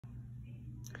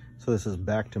So this is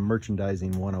back to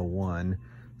Merchandising 101.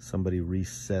 Somebody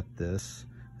reset this,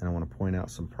 and I want to point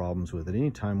out some problems with it.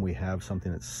 Anytime we have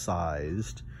something that's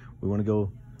sized, we want to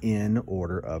go in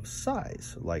order of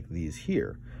size, like these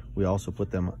here. We also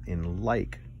put them in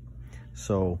like.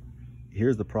 So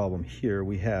here's the problem here.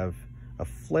 We have a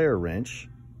flare wrench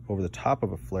over the top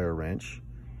of a flare wrench,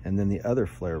 and then the other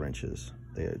flare wrenches.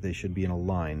 They should be in a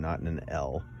line, not in an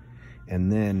L. And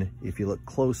then if you look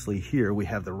closely here, we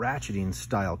have the ratcheting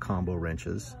style combo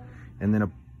wrenches, and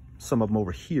then some of them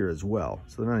over here as well.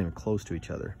 So they're not even close to each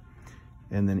other.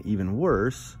 And then even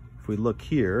worse, if we look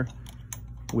here,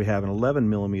 we have an 11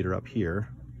 millimeter up here,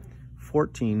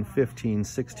 14, 15,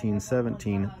 16,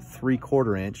 17,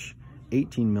 3/4 inch,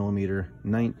 18 millimeter,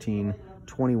 19,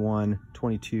 21,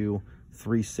 22,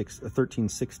 13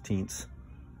 sixteenths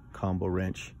combo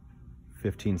wrench,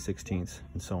 15 sixteenths,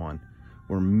 and so on.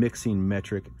 We're mixing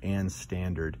metric and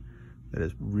standard. That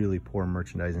is really poor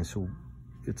merchandising. So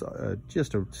it's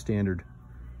just a standard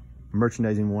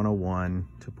Merchandising 101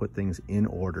 to put things in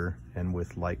order and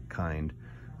with like kind.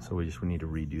 So we need to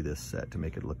redo this set to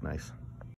make it look nice.